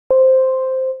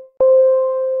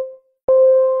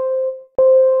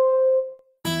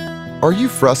Are you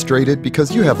frustrated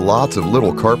because you have lots of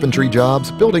little carpentry jobs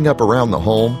building up around the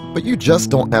home, but you just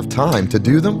don't have time to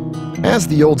do them? As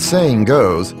the old saying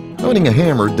goes, owning a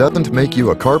hammer doesn't make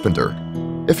you a carpenter.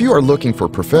 If you are looking for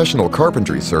professional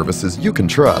carpentry services you can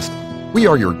trust, we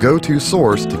are your go-to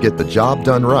source to get the job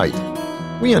done right.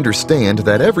 We understand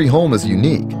that every home is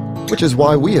unique, which is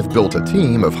why we have built a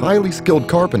team of highly skilled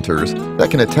carpenters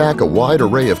that can attack a wide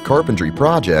array of carpentry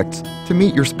projects to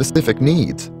meet your specific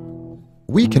needs.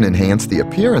 We can enhance the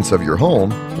appearance of your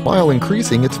home while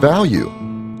increasing its value.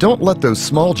 Don't let those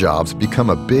small jobs become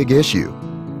a big issue.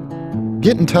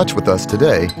 Get in touch with us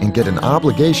today and get an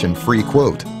obligation-free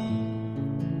quote.